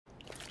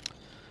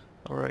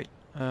Alright,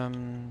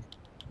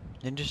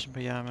 ninjas in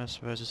pajamas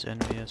versus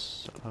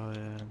enemies,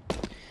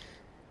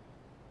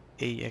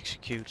 A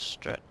execute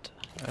strat.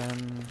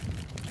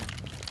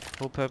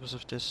 Whole purpose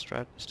of this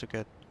strat is to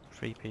get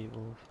 3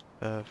 people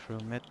through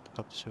mid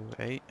up to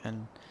A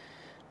and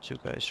 2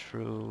 guys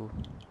through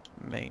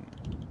main.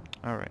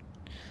 Alright.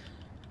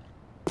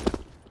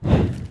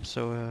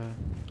 So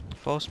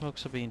 4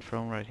 smokes are being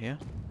thrown right here,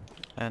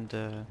 and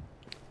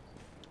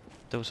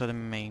those are the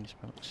main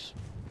smokes.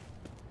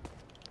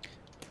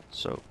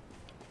 So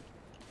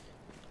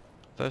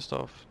first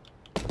off,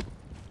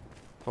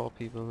 4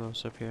 people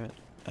goes up here,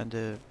 and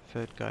the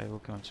 3rd guy will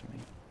come to me.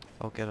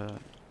 I'll get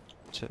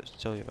to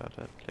tell you about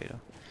that later.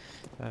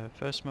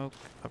 First smoke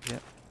up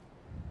here,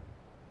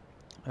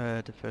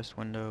 the first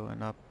window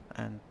and up,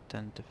 and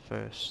then the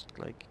first,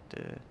 like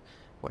the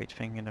white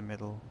thing in the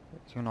middle.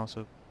 You can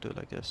also do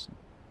like this,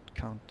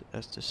 count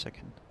as the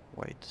second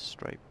white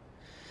stripe.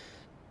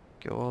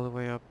 Go all the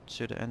way up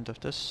to the end of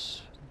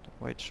this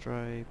white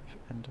stripe,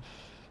 end of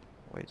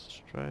white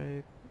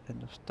stripe,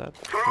 end of that.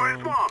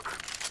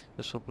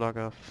 This will block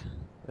off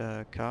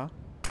car,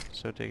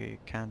 so they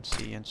can't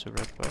see into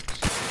red box.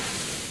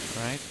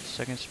 Right,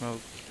 second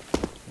smoke,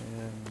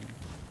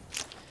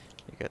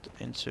 you get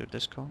into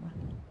this corner,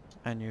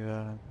 and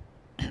you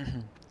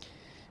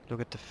look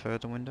at the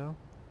further window,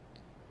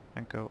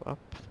 and go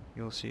up.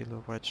 You'll see a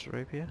little white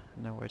stripe here,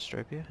 and a white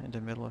stripe here, in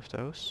the middle of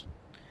those.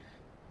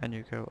 And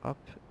you go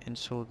up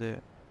until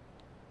the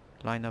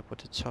line up with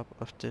the top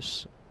of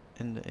this,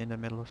 in the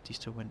middle of these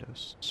 2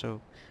 windows.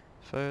 So,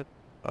 third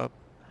up,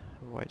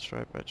 white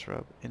stripe,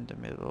 in the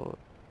middle,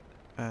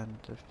 and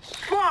the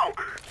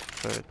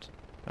third,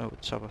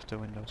 top of the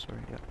window, sorry,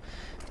 yeah.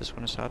 This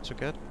one is hard to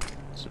get,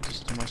 so this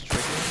is the most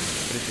tricky one,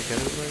 but if you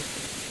get it right,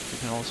 you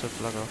can also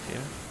block off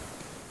here.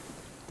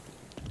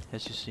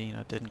 As you see,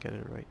 I didn't get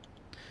it right,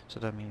 so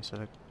that means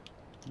that I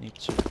need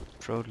to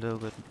throw a little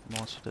bit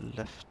more to the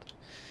left,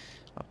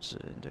 up to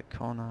the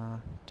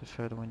corner, the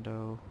third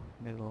window,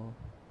 middle,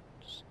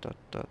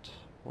 dot,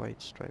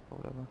 white stripe or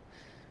whatever,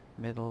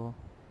 middle,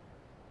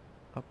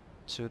 up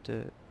to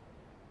the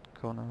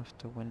corner of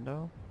the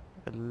window,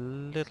 a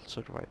little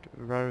to the right,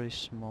 very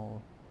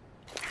small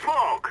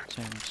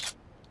change.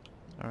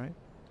 Alright,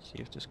 see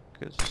if this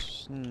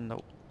goes.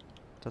 No,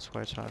 that's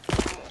why it's hard.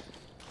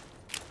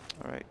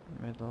 Alright,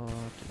 middle,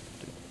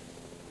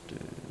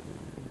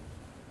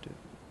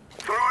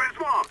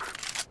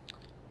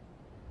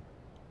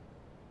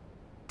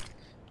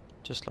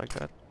 just like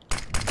that.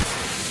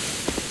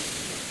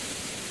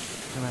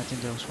 Imagine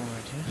there was one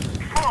right here.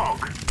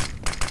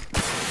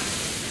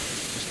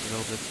 Just a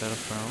little bit better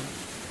thrown.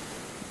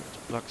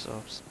 It blocks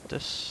off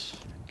this.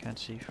 Can't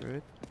see through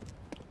it.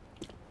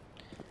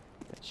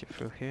 Gets you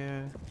through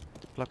here.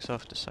 It blocks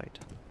off the side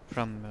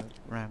from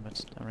RAM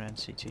around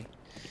CT.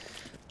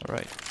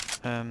 Alright.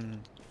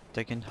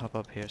 They can hop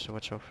up here, so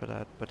watch out for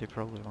that. But they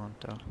probably won't,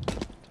 though.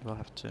 They will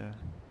have to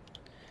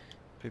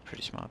be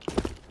pretty smart.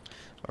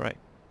 Alright.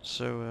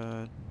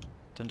 So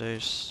then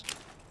there's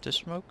this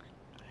smoke.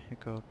 You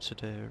go up to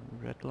the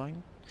red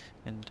line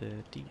and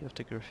the D of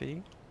the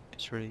graffiti.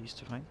 It's really easy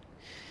to find.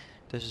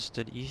 This is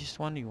the easiest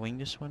one. You wing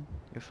this one.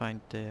 You find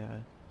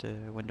the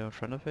window in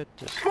front of it.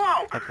 Just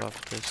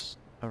above this,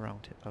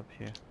 around it, up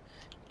here.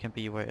 It can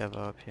be wherever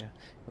up here.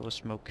 It will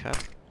smoke cap.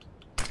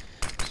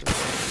 So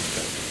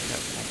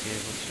cap won't be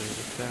able to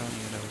look down.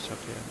 You know it's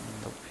up here.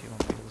 Nope, you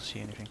won't be able to see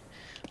anything.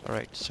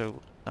 Alright,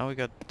 so now we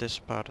got this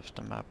part of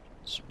the map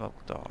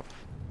smoked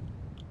off.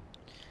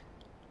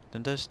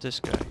 Then there's this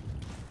guy.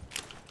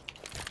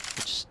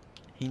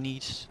 He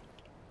needs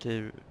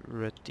the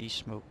red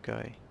D-smoke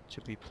guy to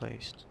be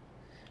placed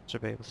to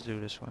be able to do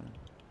this one.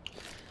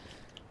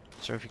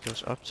 So if he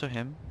goes up to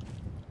him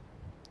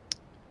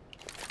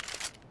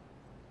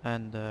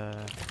and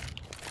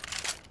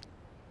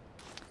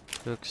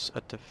looks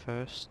at the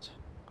first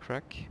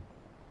crack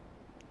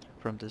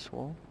from this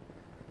wall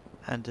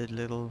and the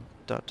little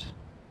dot,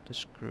 the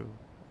screw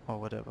or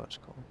whatever it's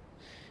called,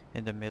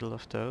 in the middle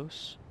of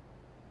those,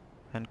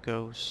 and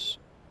goes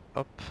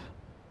up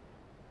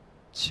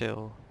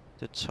till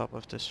the top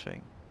of this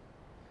thing.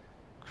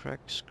 Crack,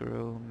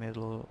 screw,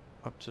 middle,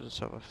 up to the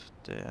top of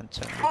the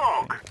antenna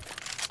thing.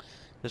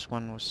 This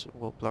one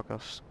will block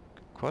off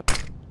quad.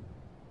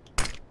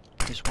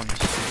 This one is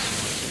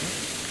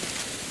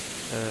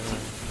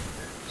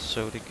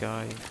so the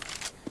guy,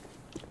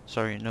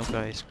 sorry, no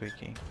guy is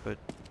squeaky, but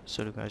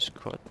so the guy's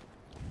quad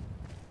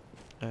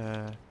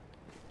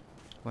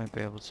won't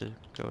be able to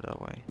go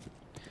that way,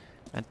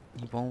 and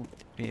he won't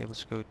be able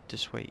to go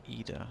this way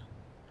either,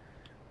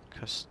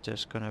 because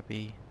there's gonna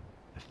be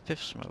a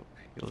 5th smoke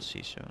you'll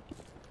see soon.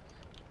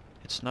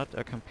 It's not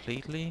a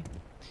completely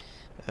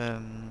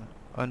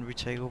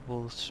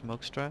unretakeable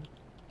smoke strat,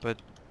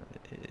 but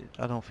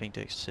I don't think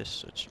there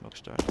exists such smoke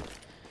strat.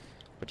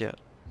 But yeah,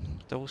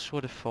 those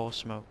were the 4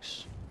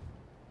 smokes.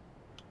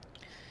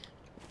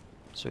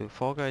 So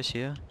 4 guys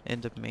here.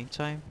 In the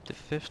meantime, the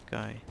 5th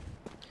guy,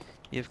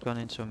 he have gone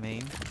into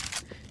main.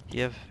 He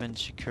have been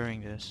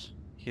securing this.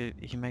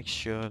 He makes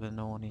sure that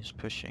no one is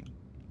pushing.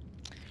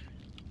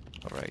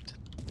 Alright.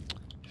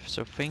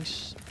 So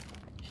things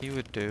he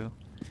would do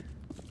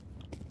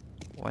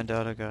when the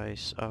other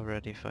guys are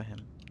ready for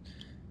him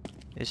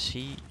is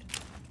he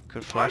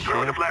could flash here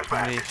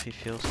only if he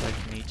feels like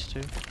he needs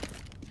to.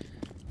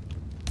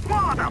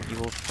 And he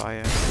will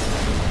fire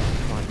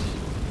twice,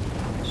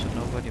 so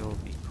nobody will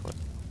be caught.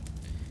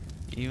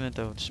 Even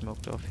though it's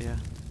smoked off here,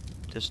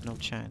 there's no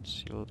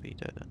chance you will be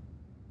dead then.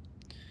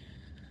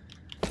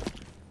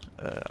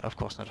 Of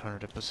course not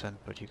 100%,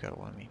 but you got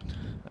what I mean.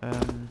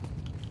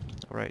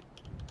 Right,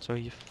 so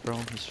he's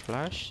thrown his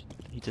flash,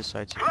 he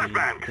decides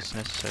if it's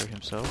necessary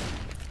himself,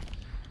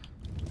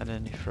 and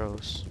then he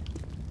throws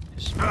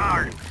his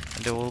smoke,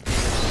 and there will be a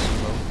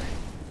smoke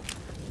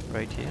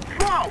right here.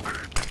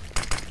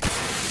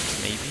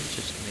 Maybe,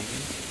 just maybe,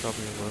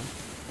 probably will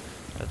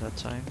at that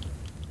time.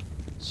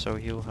 So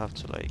he'll have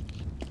to like,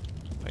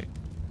 wait,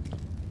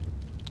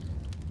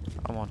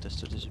 I want this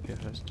to disappear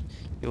first.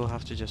 He will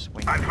have to just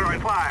wing. I'm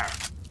throwing fire!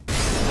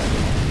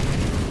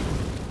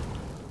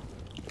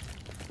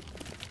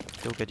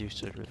 He'll get used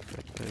to it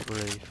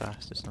really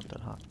fast, it's not that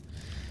hard.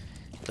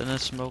 Then a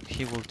smoke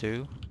he will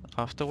do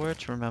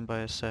afterwards. Remember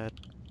I said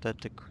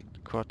that the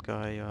quad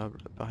guy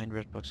behind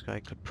red box guy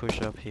could push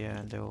up here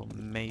and there will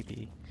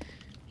maybe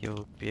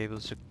he'll be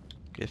able to,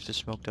 if the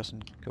smoke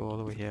doesn't go all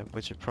the way here,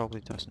 which it probably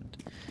doesn't,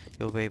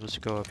 he'll be able to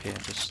go up here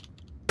and just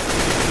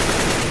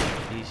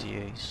easy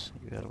ace,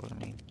 you got what I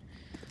mean.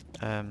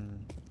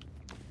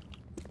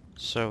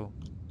 So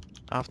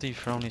after you've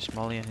thrown his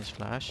molly and his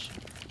flash,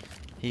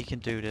 he can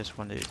do this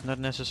one. It's not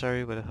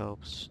necessary, but it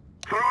helps.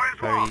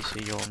 Very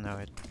easy, you all know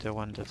it. The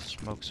one that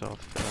smokes off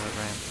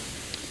ramp.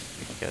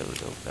 We can get a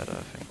little better,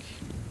 I think.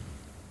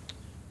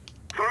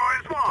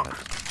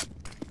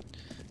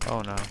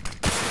 Oh no.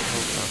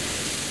 Oh god.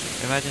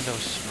 Imagine there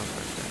was smoke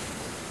right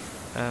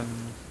there.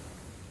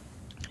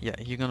 Yeah,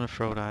 you're gonna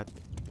throw that.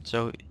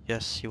 So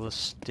yes, he will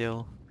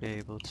still be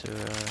able to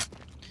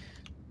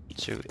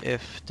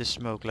if the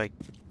smoke, like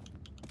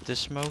this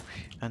smoke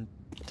and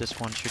this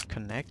one should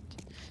connect.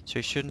 So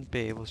he shouldn't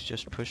be able to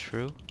just push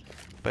through,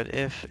 but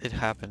if it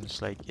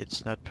happens, like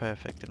it's not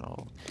perfect and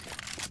all,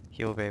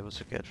 he'll be able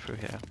to get through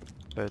here.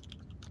 But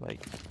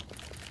like,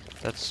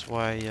 that's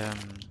why, yeah,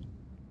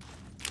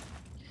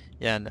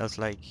 and that's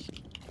like,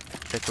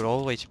 there could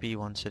always be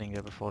one sitting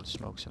there before the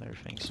smokes and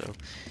everything, so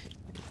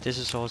this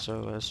is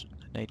also as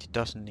Nate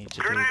doesn't need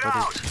to do, but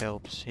it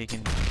helps. He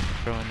can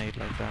throw a nade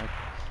like that,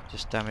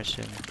 just damage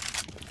him,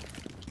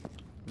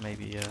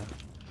 maybe a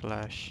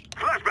flash.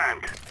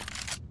 Flashbang!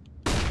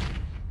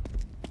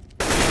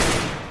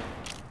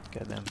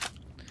 Get them.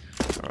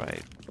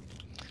 Alright.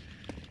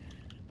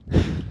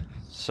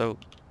 So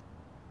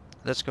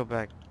let's go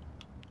back.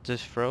 The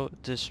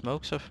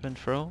smokes have been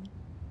thrown.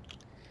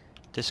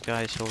 This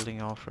guy is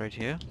holding off right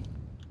here.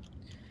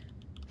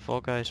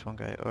 4 guys, 1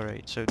 guy.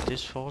 Alright, so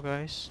these 4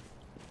 guys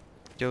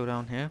go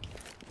down here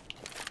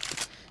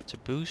to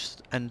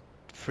boost, and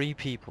 3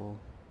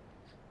 people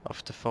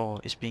of the 4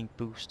 is being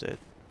boosted,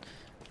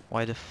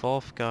 while the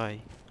 4th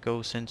guy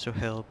goes in to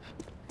help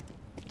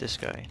this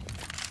guy.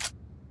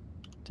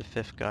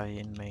 The 5th guy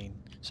in main.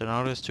 So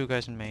now there's 2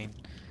 guys in main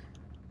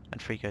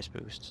and 3 guys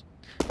boost.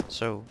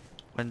 So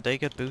when they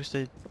get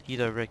boosted, he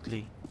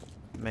directly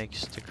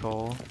makes the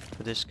call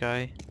for this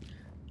guy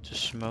to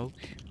smoke,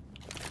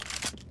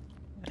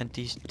 and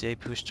they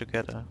push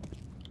together.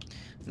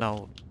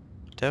 Now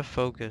their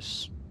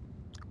focus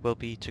will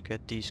be to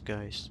get these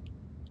guys,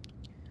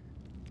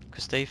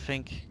 because they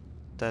think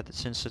that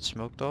since it's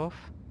smoked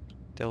off,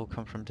 they will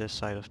come from this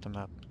side of the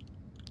map.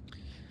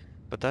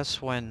 But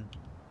that's when,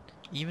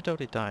 even though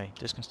they die,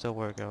 this can still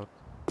work out.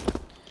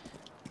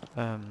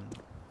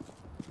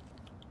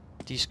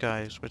 These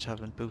guys which have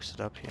been boosted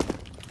up here,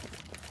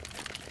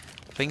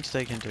 things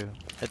they can do.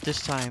 At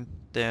this time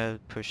they're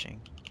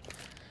pushing.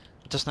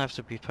 It doesn't have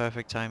to be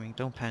perfect timing,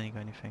 don't panic or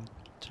anything,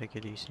 take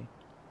it easy.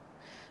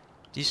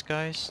 These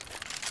guys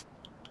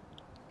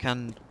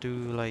can do,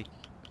 like,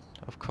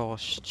 of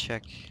course,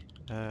 check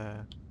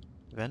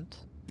vent.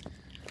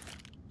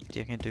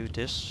 They can do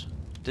this.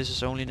 This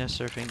is only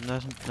necessary thing.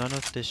 None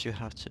of this you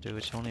have to do.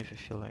 It's only if you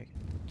feel like it.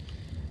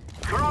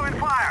 Throwing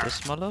fire.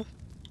 This Molotov,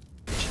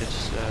 which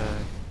hits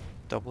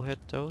double hit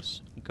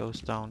those, it goes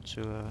down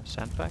to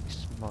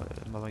sandbags.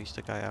 Mollies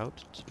the guy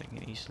out, so they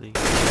can easily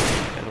get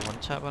a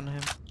 1-tap on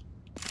him.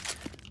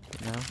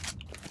 You know,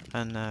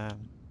 and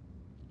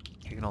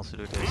you can also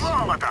do this.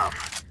 Molotov.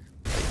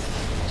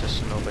 Like, just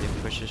so nobody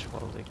pushes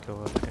while they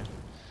go up here.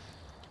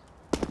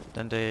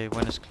 Then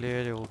when it's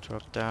clear, they will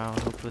drop down.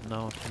 Hope with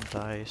no of them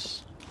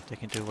dies. They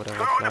can do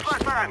whatever flash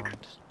they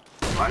want.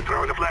 I'm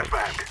throwing the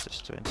flashbang.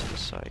 Just to enter the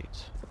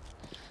site.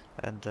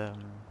 And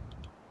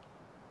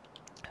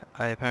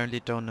I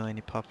apparently don't know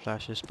any pop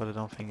flashes, but I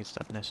don't think it's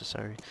that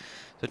necessary.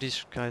 So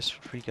these guys,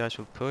 3 guys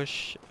will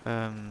push. They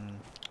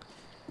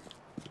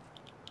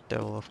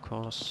will, of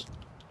course,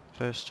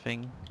 first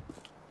thing,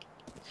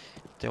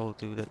 they will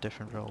do the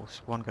different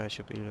roles. 1 guy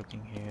should be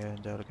looking here,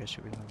 and the other guy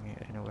should be looking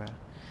anywhere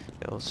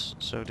else.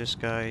 So this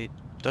guy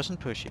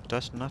doesn't push, he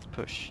does not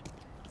push.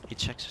 He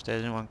checks if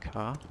there's anyone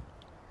car.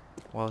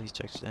 While he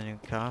checks if there's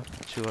anyone car,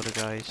 2 other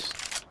guys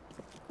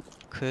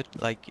could,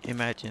 like,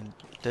 imagine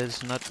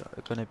there's not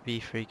gonna be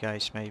 3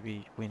 guys,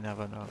 maybe, we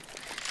never know.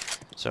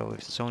 So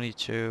if it's only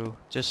 2,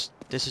 this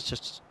is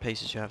just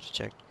places you have to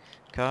check.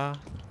 Car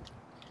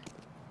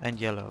and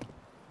yellow.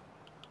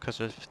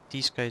 Because if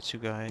these two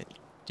guys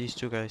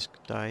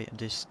die and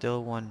there's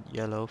still 1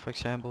 yellow, for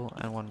example,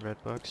 and 1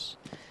 red box.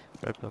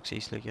 Red box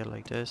easily get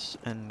like this,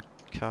 and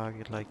car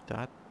get like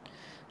that,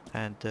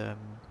 and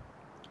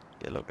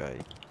yellow guy,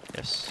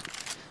 yes.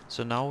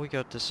 So now we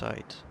got the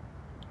side.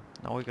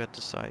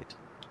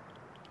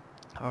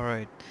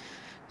 Alright,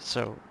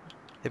 so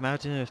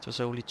imagine if there's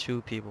only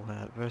 2 people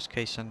here. Worst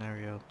case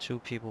scenario, 2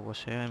 people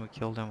was here and we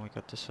killed them, we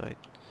got the side.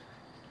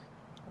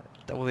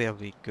 That would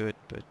be good,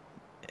 but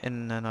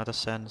in another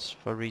sense,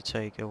 for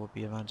retake it would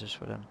be advantage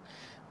for them.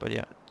 But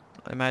yeah,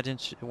 imagine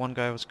 1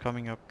 guy was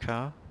coming up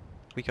car,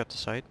 we got the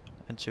side,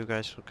 and 2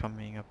 guys were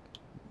coming up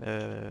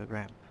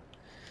ramp.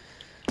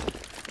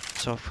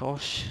 So of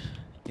course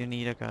you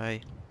need a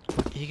guy.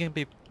 He can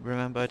be,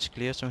 remember it's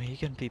clear, so he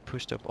can be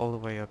pushed up all the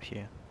way up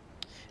here.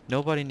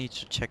 Nobody needs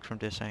to check from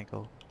this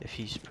angle if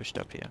he's pushed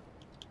up here.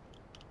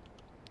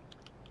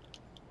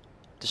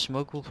 The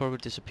smoke will probably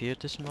disappear at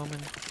this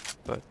moment,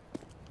 but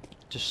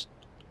just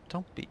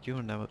don't be,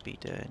 you'll never be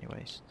there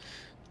anyways.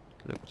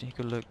 Look, you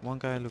could look, 1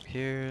 guy look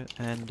here,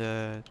 and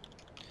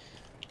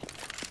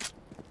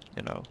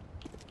you know,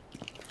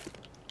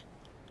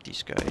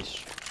 these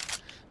guys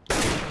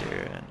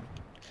there, and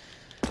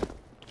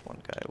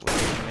 1 guy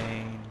with the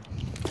main,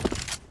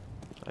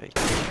 like,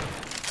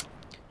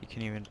 you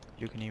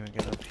can even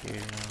get up here,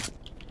 you know,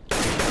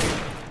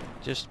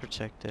 just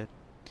protect it.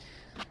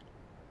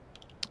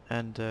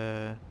 And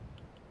yeah,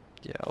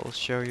 I'll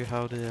show you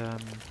how the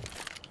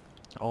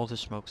all the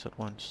smokes at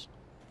once.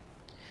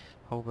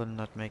 Hope I'm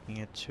not making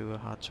it too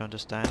hard to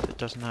understand. It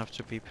doesn't have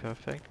to be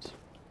perfect.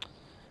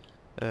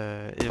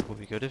 It will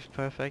be good if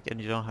perfect,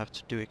 and you don't have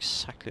to do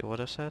exactly what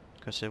I said,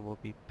 because it will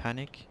be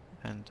panic,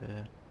 and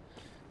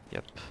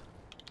yep.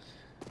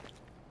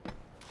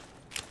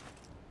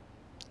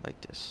 Like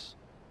this.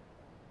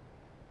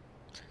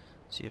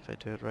 See if I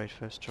do it right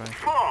first try.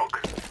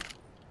 Smoke!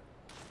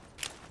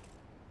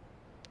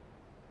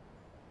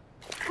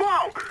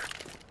 Smoke!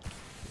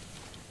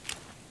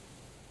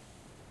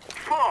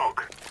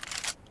 Smoke!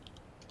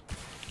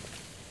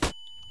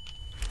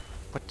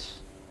 What?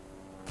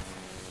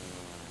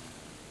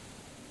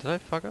 Did I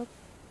fuck up?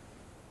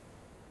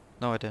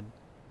 No, I didn't.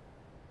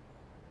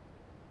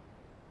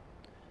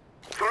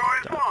 Throw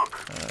in smoke!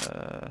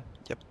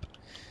 Yep.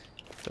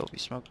 There'll be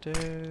smoke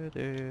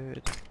there.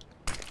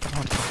 I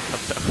don't fuck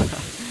up though.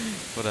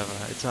 Whatever,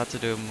 it's hard to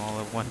do them all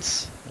at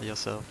once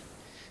yourself.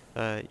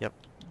 Yep.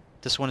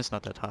 This one is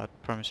not that hard,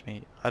 promise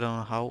me. I don't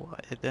know how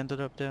it ended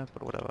up there,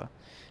 but whatever.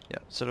 Yeah,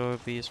 so there will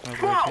be a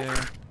smoke right here.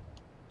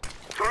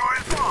 Throw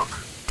in smoke!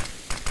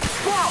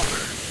 Smoke!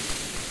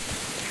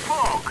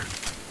 Smoke!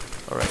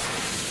 Alright.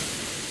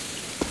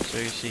 So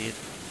you see it,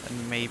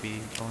 and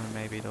maybe, only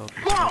maybe there'll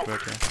be smoke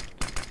right here.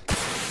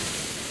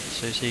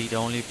 So you see the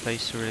only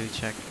place to really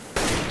check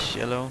is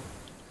yellow,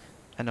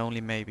 and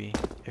only maybe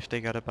if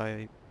they got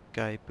a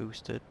guy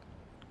boosted.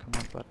 Come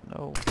on, but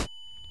no.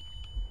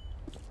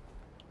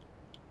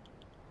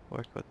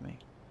 Work with me.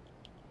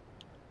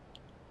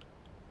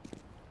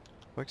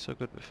 Worked so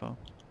good before.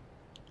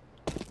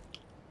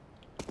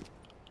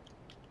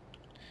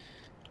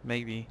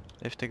 Maybe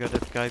if they got a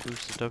guy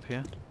boosted up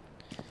here,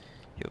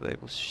 he'll be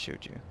able to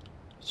shoot you.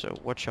 So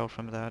watch out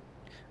from that,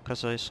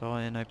 because I saw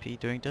NiP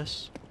doing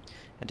this,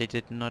 and they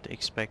did not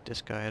expect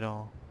this guy at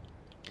all.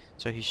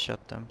 So he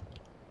shot them,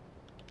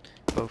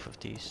 both of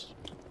these,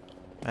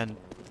 and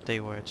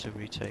they were to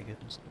retake it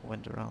and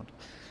went around.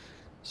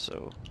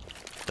 So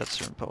that's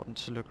important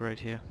to look right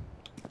here,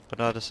 but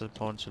not as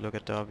important to look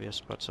at the obvious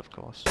spots, of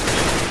course.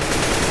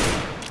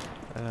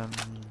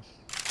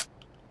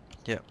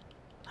 Yeah.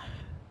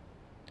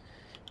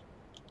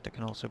 There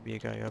can also be a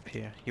guy up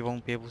here. He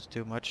won't be able to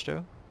do much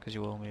though, because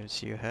you won't be able to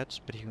see your heads,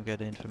 but he can get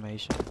the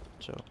information.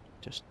 So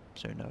just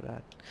so you know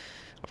that.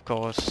 Of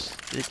course,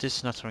 this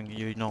is not something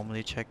you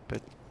normally check,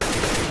 but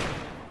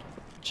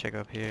check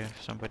up here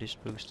if somebody's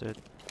boosted.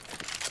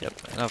 Yep,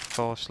 and of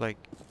course, like,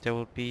 there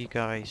will be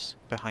guys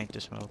behind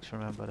the smokes,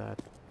 remember that.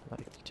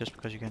 Like, just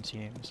because you can see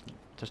him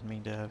doesn't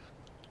mean they have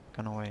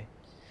gone away.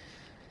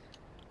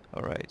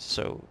 Alright,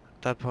 so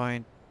at that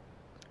point,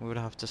 we would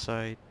have to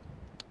decide,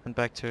 and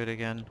back to it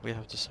again, we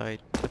have to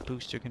decide the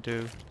boost you can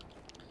do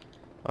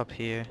up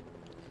here.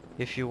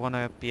 If you want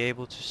to be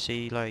able to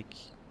see, like,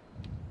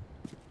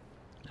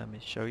 let me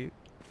show you.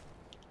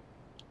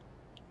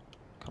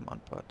 Come on,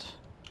 bot.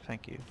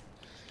 Thank you.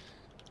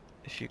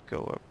 If you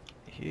go up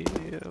here,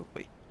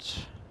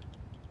 wait.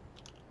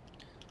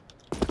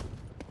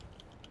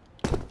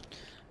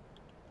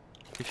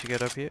 If you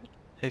get up here,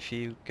 if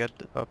you get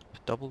up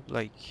double,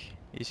 like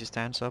easy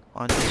stands up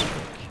on this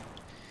block,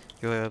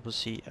 you're able to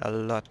see a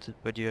lot,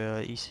 but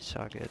you're easy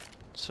target.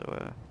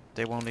 So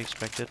they won't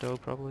expect it though,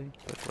 probably,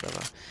 but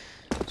whatever.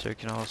 So you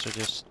can also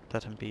just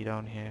let him be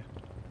down here.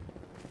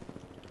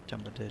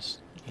 Jump at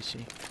this,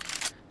 easy.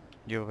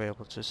 You're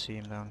able to see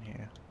him down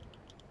here.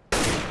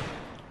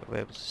 be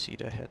able to see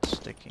their head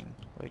sticking,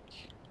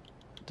 like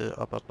the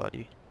upper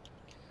body.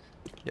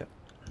 Yeah,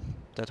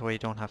 that way you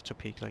don't have to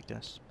peek like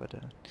this, but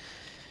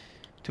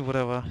do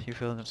whatever you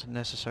feel is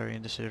necessary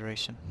in the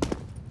situation.